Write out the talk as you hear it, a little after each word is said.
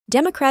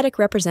Democratic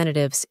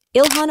Representatives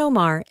Ilhan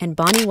Omar and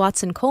Bonnie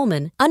Watson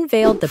Coleman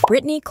unveiled the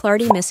Brittany,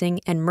 Clardy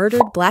Missing and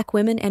Murdered Black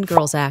Women and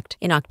Girls Act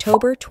in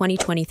October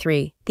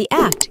 2023. The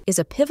act is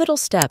a pivotal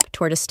step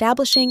toward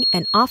establishing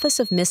an Office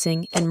of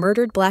Missing and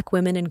Murdered Black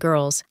Women and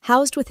Girls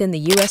housed within the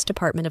U.S.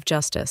 Department of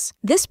Justice.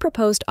 This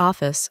proposed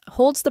office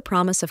holds the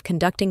promise of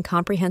conducting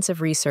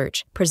comprehensive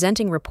research,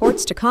 presenting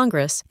reports to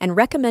Congress, and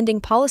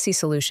recommending policy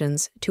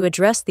solutions to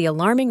address the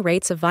alarming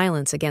rates of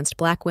violence against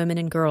Black women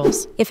and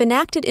girls. If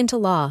enacted into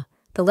law,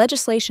 the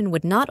legislation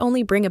would not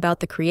only bring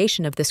about the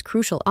creation of this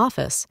crucial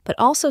office, but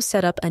also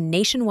set up a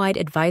nationwide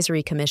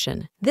advisory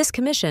commission. This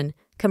commission,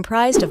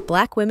 comprised of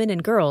Black women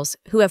and girls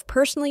who have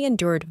personally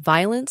endured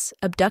violence,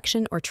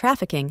 abduction, or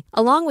trafficking,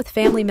 along with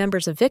family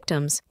members of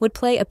victims, would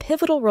play a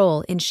pivotal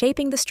role in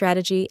shaping the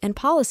strategy and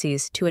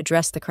policies to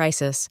address the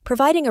crisis.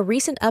 Providing a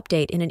recent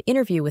update in an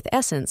interview with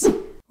Essence,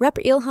 Rep.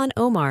 Ilhan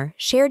Omar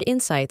shared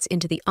insights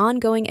into the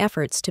ongoing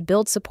efforts to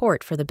build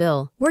support for the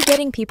bill. "We're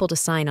getting people to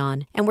sign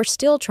on, and we're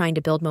still trying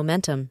to build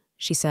momentum,"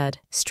 she said.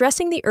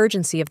 Stressing the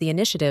urgency of the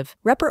initiative,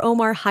 Rep.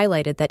 Omar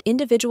highlighted that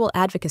individual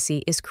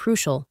advocacy is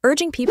crucial,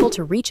 urging people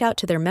to reach out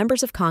to their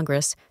members of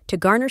Congress to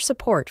garner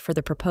support for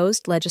the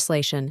proposed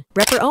legislation.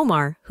 Rep.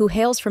 Omar, who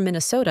hails from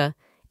Minnesota,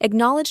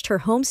 acknowledged her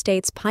home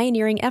state's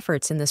pioneering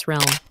efforts in this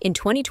realm. In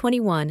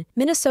 2021,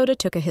 Minnesota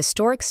took a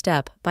historic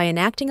step by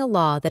enacting a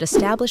law that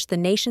established the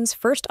nation's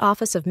first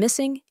Office of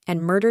Missing and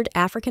Murdered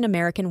African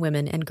American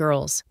Women and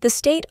Girls. The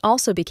state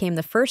also became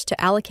the first to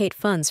allocate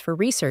funds for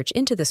research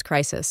into this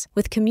crisis,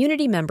 with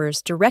community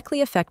members directly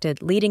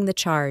affected leading the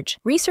charge.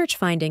 Research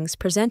findings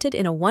presented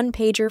in a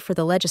one-pager for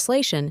the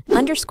legislation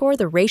underscore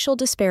the racial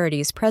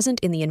disparities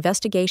present in the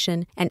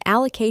investigation and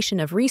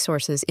allocation of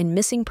resources in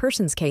missing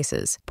persons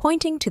cases,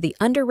 pointing to the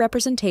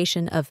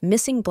underrepresentation of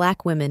missing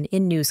Black women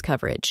in news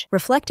coverage.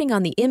 Reflecting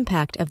on the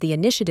impact of the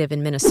initiative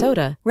in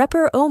Minnesota, Rep.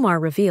 Omar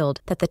revealed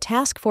that the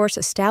task force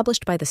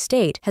established by the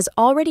state has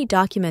already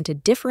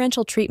documented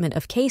differential treatment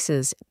of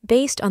cases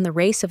based on the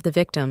race of the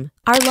victim.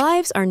 "Our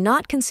lives are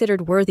not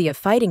considered worthy of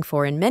fighting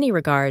for in many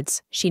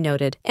regards," she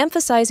noted,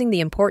 emphasizing the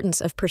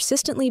importance of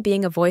persistently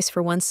being a voice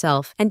for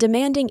oneself and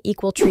demanding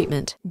equal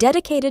treatment.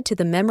 Dedicated to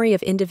the memory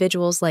of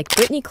individuals like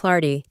Brittany,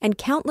 Clardy, and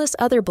countless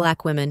other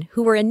Black women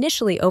who were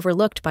initially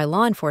overlooked by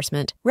law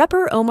enforcement, Rep.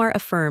 Omar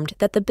affirmed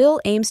that the bill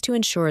aims to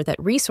ensure that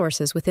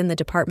resources within the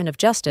Department of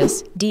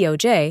Justice,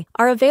 DOJ,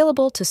 are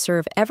available to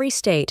serve every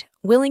state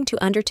willing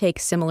to undertake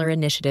similar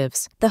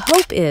initiatives. "The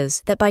hope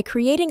is that by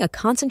creating a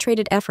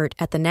concentrated effort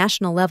at the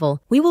national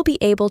level, we will be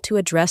able to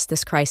address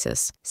this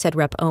crisis," said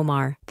Rep.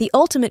 Omar. "The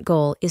ultimate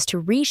goal is to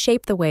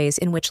reshape the ways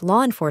in which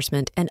law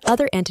enforcement and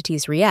other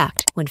entities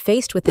react when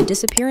faced with the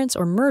disappearance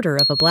or murder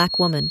of a Black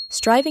woman,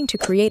 striving to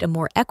create a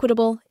more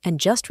equitable and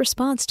just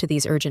response to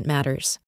these urgent matters."